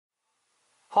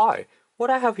Hi, what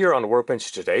I have here on the workbench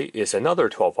today is another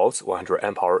 12 volts 100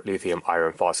 amp hour lithium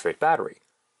iron phosphate battery.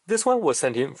 This one was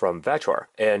sent in from Vatrer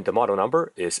and the model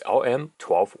number is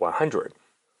LM12100.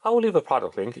 I will leave a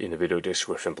product link in the video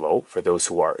description below for those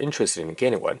who are interested in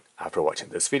getting one after watching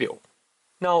this video.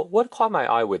 Now, what caught my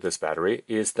eye with this battery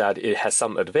is that it has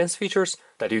some advanced features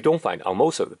that you don't find on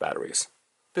most of the batteries.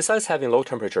 Besides having low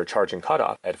temperature charging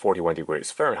cutoff at 41 degrees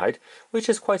Fahrenheit, which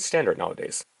is quite standard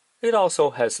nowadays, it also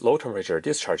has low temperature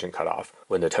discharging cutoff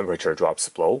when the temperature drops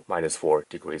below -4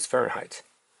 degrees Fahrenheit.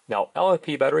 Now,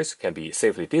 LiFePO batteries can be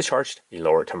safely discharged in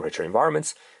lower temperature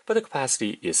environments, but the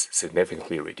capacity is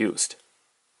significantly reduced.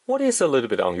 What is a little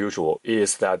bit unusual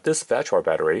is that this Vatrer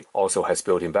battery also has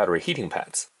built-in battery heating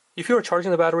pads. If you are charging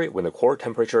the battery when the core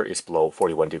temperature is below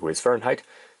 41 degrees Fahrenheit,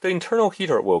 the internal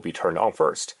heater will be turned on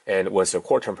first, and once the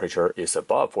core temperature is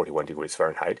above 41 degrees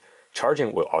Fahrenheit,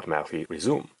 charging will automatically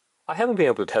resume. I haven't been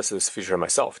able to test this feature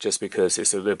myself just because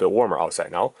it's a little bit warmer outside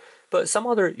now, but some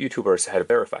other YouTubers had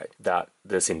verified that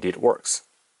this indeed works.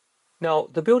 Now,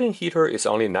 the built-in heater is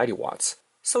only 90 watts,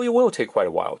 so it will take quite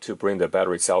a while to bring the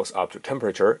battery cells up to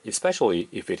temperature, especially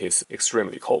if it is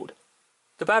extremely cold.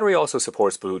 The battery also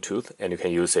supports Bluetooth, and you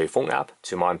can use a phone app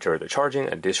to monitor the charging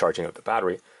and discharging of the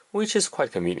battery, which is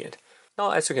quite convenient.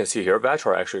 Now, as you can see here,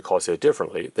 Vatrer actually calls it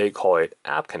differently. They call it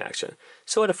app connection.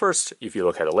 So at first, if you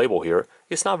look at the label here,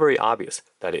 it's not very obvious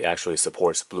that it actually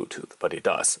supports Bluetooth, but it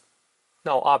does.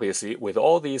 Now, obviously, with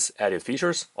all these added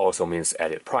features also means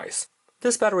added price.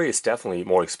 This battery is definitely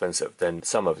more expensive than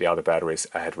some of the other batteries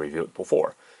I had reviewed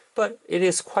before, but it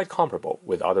is quite comparable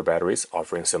with other batteries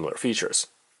offering similar features.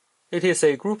 It is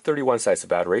a Group 31 size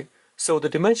battery, so the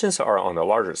dimensions are on the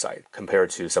larger side compared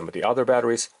to some of the other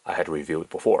batteries I had reviewed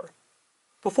before.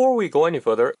 Before we go any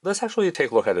further, let's actually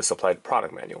take a look at the supplied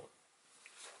product manual.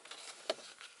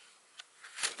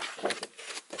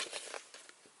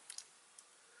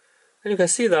 And you can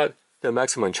see that the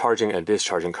maximum charging and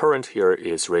discharging current here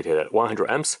is rated at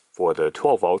 100 amps for the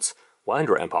 12 volts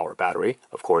 100 amp hour battery.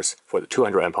 Of course, for the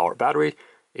 200 amp hour battery,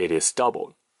 it is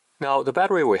doubled. Now, the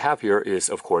battery we have here is,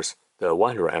 of course, the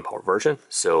 100 amp hour version,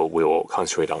 so we will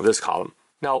concentrate on this column.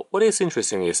 Now, what is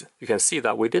interesting is you can see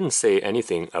that we didn't say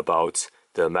anything about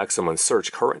the maximum surge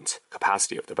current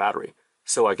capacity of the battery,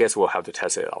 so I guess we'll have to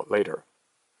test it out later.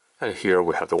 And here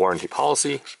we have the warranty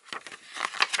policy.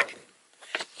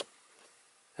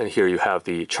 And here you have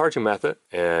the charging method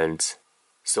and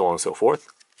so on and so forth.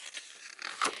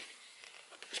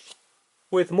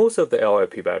 With most of the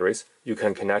LiFePO batteries, you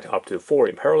can connect up to 4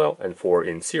 in parallel and 4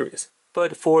 in series.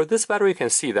 But for this battery, you can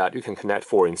see that you can connect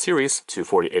 4 in series to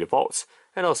 48 volts,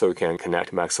 and also you can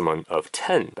connect maximum of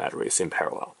 10 batteries in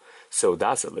parallel. So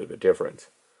that's a little bit different.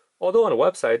 Although on the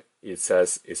website, it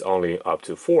says it's only up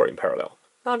to 4 in parallel.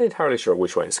 Not entirely sure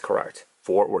which one is correct,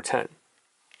 4 or 10.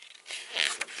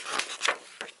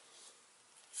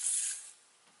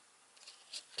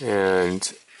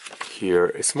 And here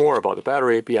is more about the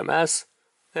battery BMS.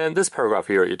 And this paragraph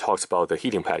here, it talks about the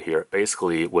heating pad here.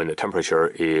 Basically, when the temperature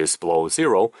is below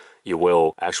 0, you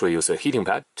will actually use a heating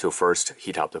pad to first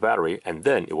heat up the battery, and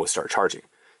then it will start charging.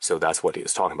 So that's what it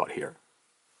is talking about here.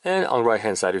 And on the right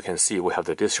hand side, you can see we have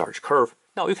the discharge curve.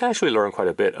 Now, you can actually learn quite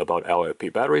a bit about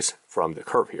LiFePO batteries from the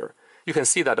curve here. You can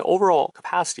see that the overall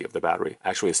capacity of the battery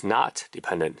actually is not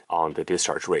dependent on the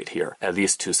discharge rate here, at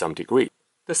least to some degree.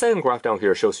 The second graph down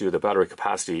here shows you the battery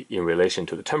capacity in relation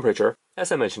to the temperature.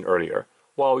 As I mentioned earlier,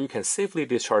 while you can safely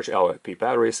discharge LiFePO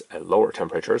batteries at lower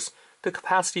temperatures, the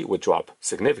capacity would drop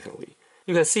significantly.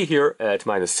 You can see here at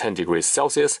 -10 degrees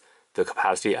Celsius, the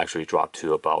capacity actually dropped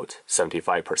to about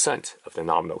 75% of the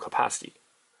nominal capacity.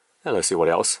 And let's see what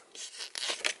else.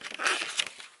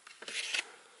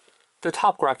 The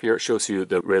top graph here shows you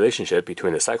the relationship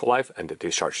between the cycle life and the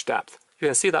discharge depth. You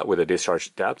can see that with a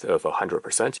discharge depth of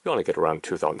 100%, you only get around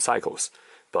 2,000 cycles.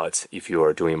 But if you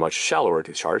are doing much shallower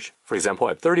discharge, for example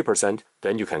at 30%,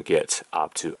 then you can get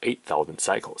up to 8,000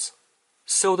 cycles.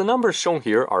 So the numbers shown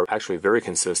here are actually very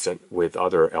consistent with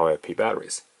other LiFePO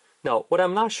batteries. Now, what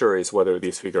I'm not sure is whether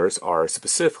these figures are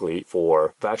specifically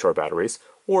for Vatrer batteries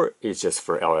or it's just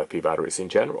for LiFePO batteries in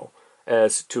general,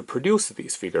 as to produce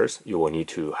these figures, you will need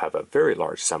to have a very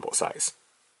large sample size.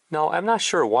 Now, I'm not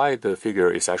sure why the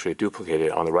figure is actually duplicated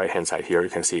on the right-hand side here. You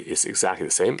can see it's exactly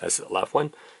the same as the left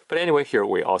one. But anyway, here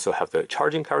we also have the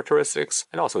charging characteristics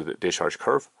and also the discharge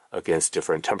curve against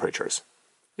different temperatures.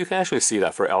 You can actually see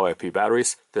that for LiFePO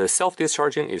batteries, the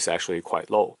self-discharging is actually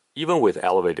quite low. Even with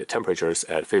elevated temperatures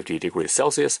at 50 degrees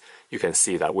Celsius, you can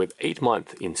see that with 8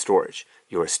 months in storage,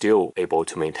 you are still able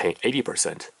to maintain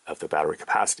 80% of the battery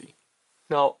capacity.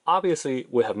 Now, obviously,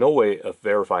 we have no way of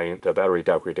verifying the battery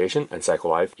degradation and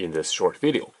cycle life in this short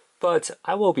video. But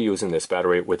I will be using this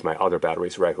battery with my other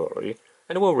batteries regularly,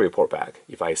 and will report back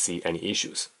if I see any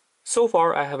issues. So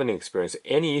far, I haven't experienced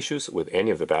any issues with any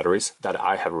of the batteries that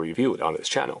I have reviewed on this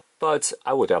channel, but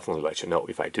I will definitely let you know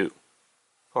if I do.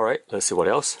 Alright, let's see what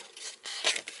else.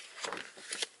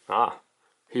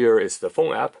 Here is the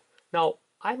phone app. Now,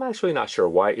 I'm actually not sure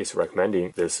why it's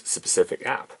recommending this specific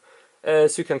app.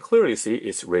 As you can clearly see,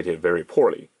 it's rated very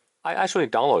poorly. I actually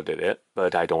downloaded it,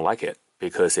 but I don't like it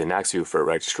because it asks you for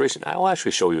registration. I will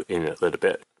actually show you in a little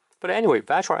bit. But anyway,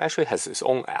 Vatrer actually has its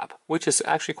own app, which is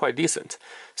actually quite decent.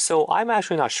 So I'm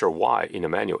actually not sure why in the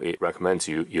manual it recommends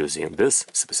you using this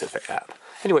specific app.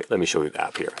 Anyway, let me show you the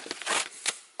app here.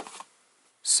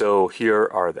 So here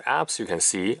are the apps. You can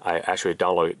see I actually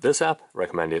downloaded this app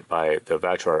recommended by the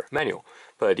Vatrer manual.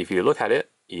 But if you look at it,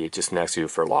 it just asks you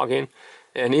for login.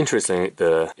 And interestingly,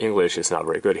 the English is not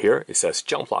very good here. It says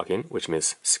jump login, which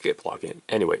means skip login.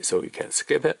 Anyway, so you can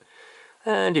skip it.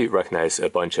 And you recognize a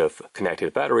bunch of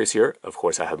connected batteries here. Of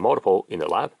course, I have multiple in the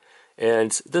lab.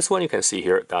 And this one you can see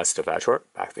here, that's the Vatrer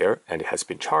back there, and it has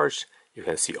been charged. You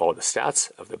can see all the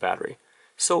stats of the battery.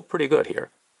 So pretty good here.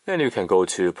 Then you can go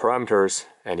to parameters,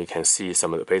 and you can see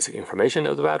some of the basic information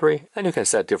of the battery, and you can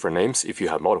set different names if you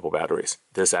have multiple batteries.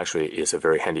 This actually is a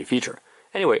very handy feature.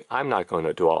 Anyway, I'm not going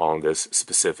to dwell on this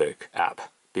specific app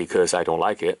because I don't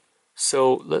like it.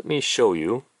 So let me show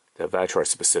you the Vatrer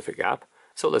specific app.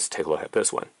 So let's take a look at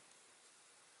this one.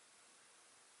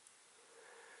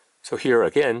 So here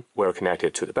again, we're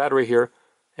connected to the battery here,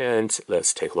 and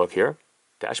let's take a look here.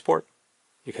 Dashboard.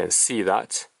 You can see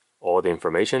that all the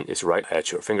information is right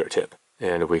at your fingertip.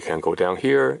 And we can go down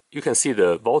here. You can see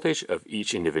the voltage of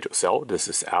each individual cell. This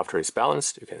is after it's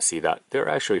balanced. You can see that they're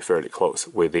actually fairly close,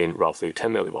 within roughly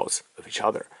 10 millivolts of each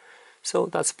other. So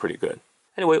that's pretty good.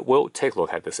 Anyway, we'll take a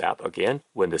look at this app again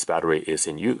when this battery is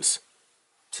in use.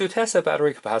 To test the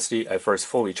battery capacity, I first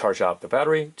fully charge up the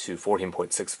battery to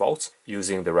 14.6 volts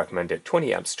using the recommended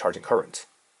 20 amps charging current.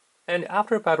 And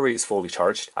after the battery is fully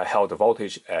charged, I held the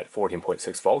voltage at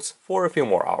 14.6 volts for a few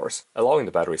more hours, allowing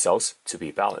the battery cells to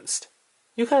be balanced.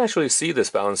 You can actually see this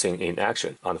balancing in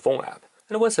action on the phone app,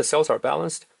 and once the cells are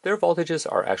balanced, their voltages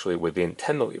are actually within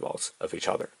 10 millivolts of each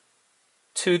other.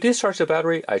 To discharge the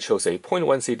battery, I chose a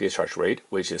 0.1C discharge rate,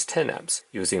 which is 10 amps,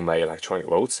 using my electronic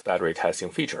loads battery testing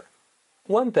feature.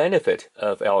 One benefit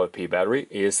of LFP battery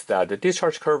is that the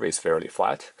discharge curve is fairly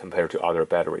flat compared to other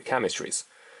battery chemistries,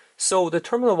 so the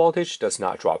terminal voltage does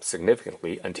not drop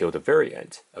significantly until the very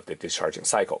end of the discharging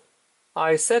cycle.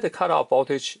 I set the cutoff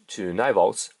voltage to 9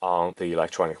 volts on the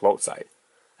electronic load side,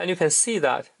 and you can see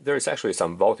that there is actually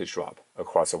some voltage drop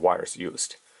across the wires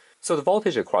used. So the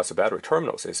voltage across the battery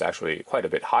terminals is actually quite a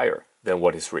bit higher than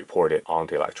what is reported on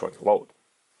the electronic load.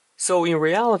 So in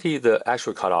reality, the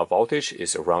actual cutoff voltage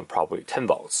is around probably 10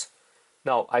 volts.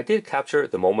 Now, I did capture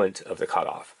the moment of the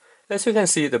cutoff. As you can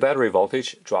see, the battery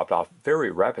voltage dropped off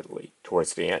very rapidly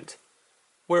towards the end.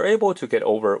 We're able to get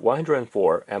over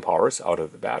 104 amp hours out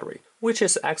of the battery, which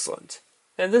is excellent.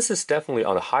 And this is definitely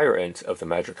on the higher end of the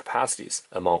measured capacities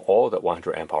among all the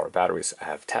 100 amp hour batteries I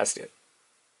have tested.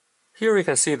 Here you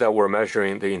can see that we're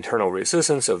measuring the internal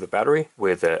resistance of the battery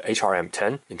with the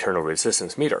HRM10 internal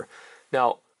resistance meter.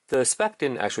 Now, the spec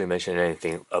didn't actually mention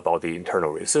anything about the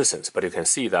internal resistance, but you can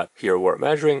see that here we're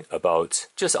measuring about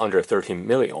just under 13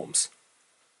 milliohms.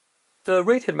 The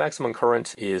rated maximum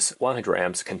current is 100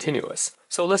 amps continuous,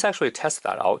 so let's actually test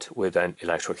that out with an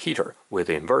electric heater with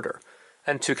the inverter.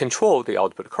 And to control the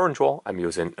output current draw, I'm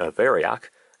using a variac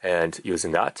and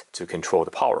using that to control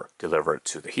the power delivered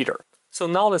to the heater. So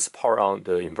now let's power on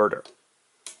the inverter.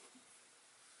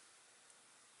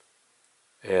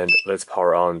 And let's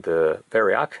power on the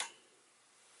variac.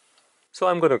 So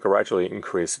I'm going to gradually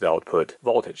increase the output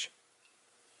voltage.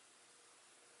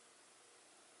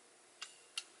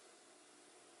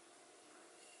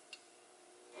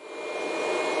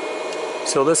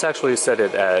 So let's actually set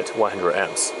it at 100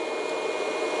 amps.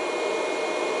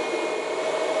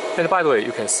 And by the way,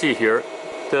 you can see here,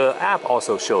 the app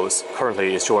also shows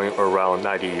currently is showing around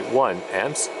 91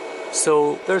 amps.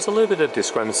 So there's a little bit of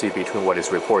discrepancy between what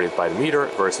is reported by the meter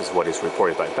versus what is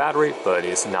reported by the battery, but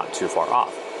it's not too far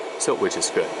off, so which is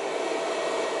good.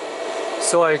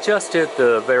 So I adjusted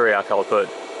the variac output,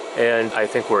 and I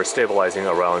think we're stabilizing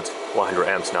around 100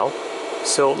 amps now.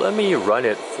 So let me run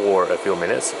it for a few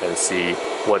minutes and see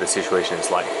what the situation is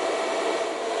like.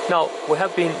 Now, we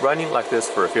have been running like this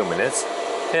for a few minutes,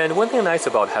 and one thing nice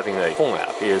about having a phone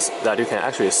app is that you can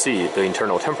actually see the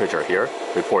internal temperature here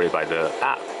reported by the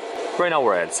app. Right now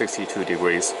we're at 62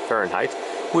 degrees Fahrenheit,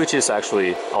 which is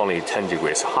actually only 10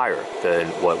 degrees higher than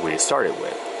what we started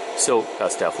with. So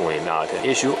that's definitely not an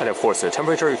issue. And of course, the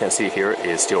temperature you can see here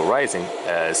is still rising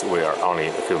as we are only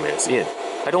a few minutes in.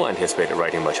 I don't anticipate it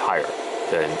rising much higher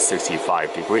than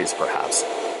 65 degrees perhaps.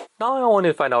 Now I want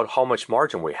to find out how much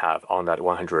margin we have on that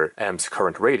 100 amps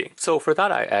current rating. So for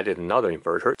that I added another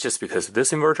inverter just because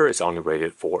this inverter is only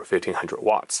rated for 1500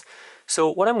 watts.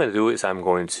 So what I'm going to do is I'm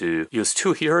going to use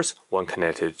two heaters, one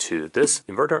connected to this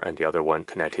inverter and the other one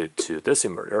connected to this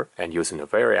inverter, and using a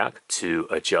variac to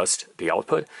adjust the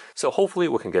output. So hopefully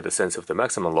we can get a sense of the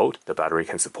maximum load the battery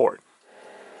can support.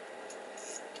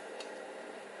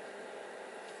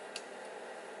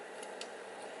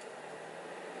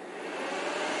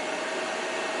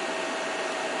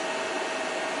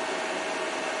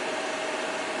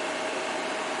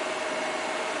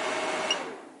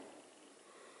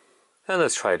 And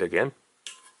let's try it again.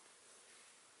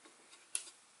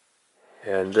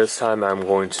 And this time I'm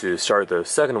going to start the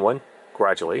second one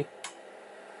gradually.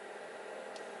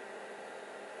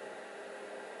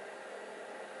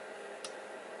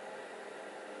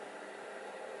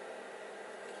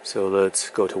 So let's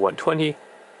go to 120.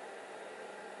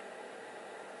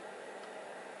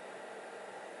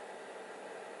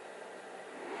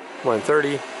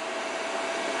 $130.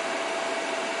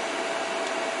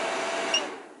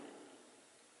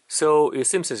 So it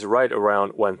seems it's right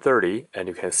around 130, and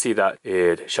you can see that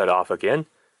it shut off again.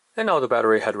 And now the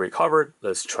battery had recovered.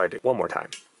 Let's try it one more time.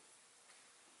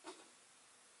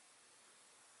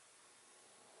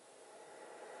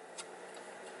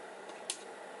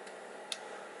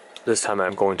 This time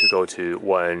I'm going to go to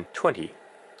 120.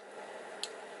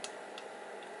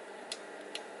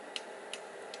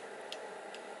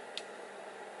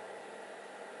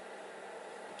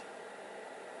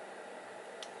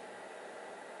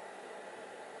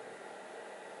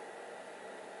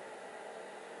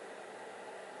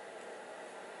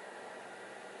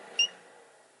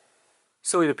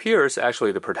 So it appears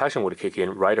actually the protection would kick in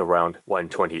right around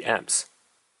 120 amps.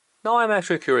 Now I'm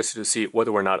actually curious to see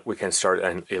whether or not we can start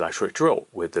an electric drill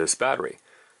with this battery.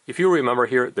 If you remember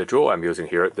here, the drill I'm using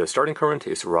here, the starting current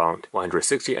is around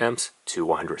 160 amps to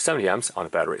 170 amps on the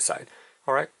battery side.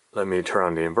 Alright, let me turn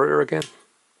on the inverter again.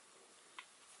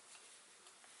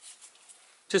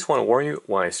 Just want to warn you,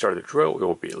 when I start the drill, it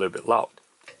will be a little bit loud.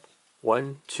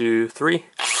 1, 2, 3.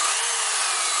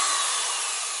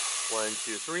 1,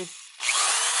 2, 3.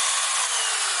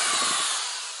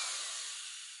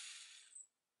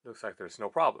 Looks like there's no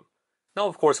problem. Now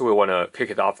of course we want to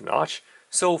kick it off a notch.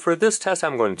 So for this test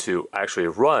I'm going to actually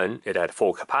run it at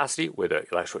full capacity with an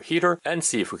electric heater and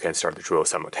see if we can start the drill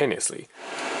simultaneously.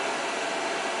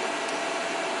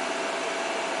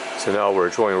 So now we're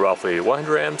drawing roughly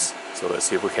 100 amps. So let's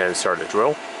see if we can start the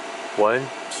drill. 1,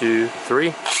 2, 3.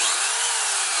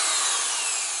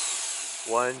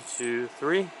 1, 2,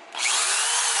 3.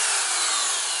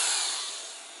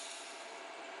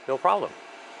 No problem.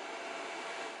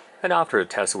 And after the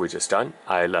test we just done,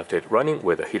 I left it running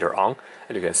with the heater on,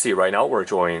 and you can see right now we're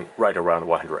drawing right around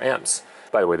 100 amps.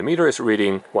 By the way, the meter is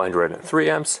reading 103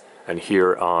 amps, and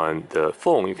here on the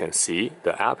phone you can see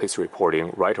the app is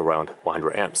reporting right around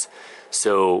 100 amps.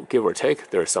 So give or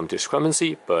take, there's some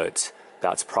discrepancy, but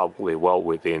that's probably well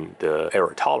within the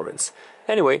error tolerance.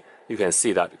 Anyway, you can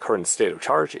see that current state of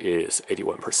charge is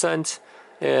 81%,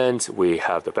 and we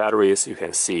have the batteries. You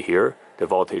can see here the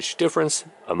voltage difference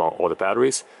among all the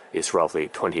batteries is roughly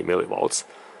 20 millivolts.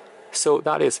 So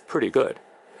that is pretty good.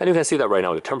 And you can see that right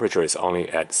now the temperature is only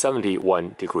at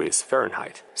 71 degrees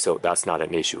Fahrenheit. So that's not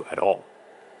an issue at all.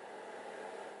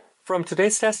 From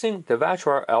today's testing, the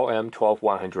Vatrer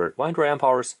LM12100 100 amp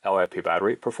hours LiFePO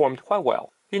battery performed quite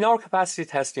well. In our capacity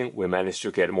testing, we managed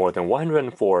to get more than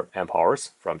 104 amp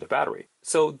hours from the battery.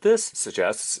 So this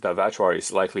suggests that Vatrer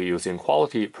is likely using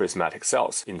quality prismatic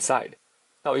cells inside.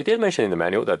 Now it did mention in the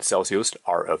manual that the cells used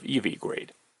are of EV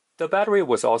grade. The battery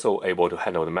was also able to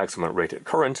handle the maximum rated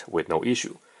current with no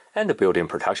issue, and the built-in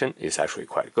protection is actually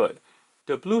quite good.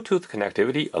 The Bluetooth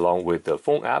connectivity along with the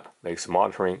phone app makes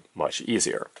monitoring much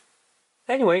easier.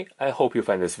 Anyway, I hope you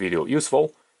find this video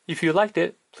useful. If you liked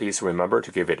it, please remember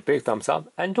to give it a big thumbs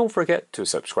up and don't forget to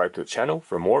subscribe to the channel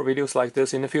for more videos like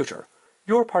this in the future.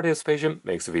 Your participation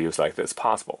makes videos like this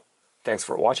possible. Thanks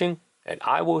for watching, and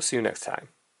I will see you next time.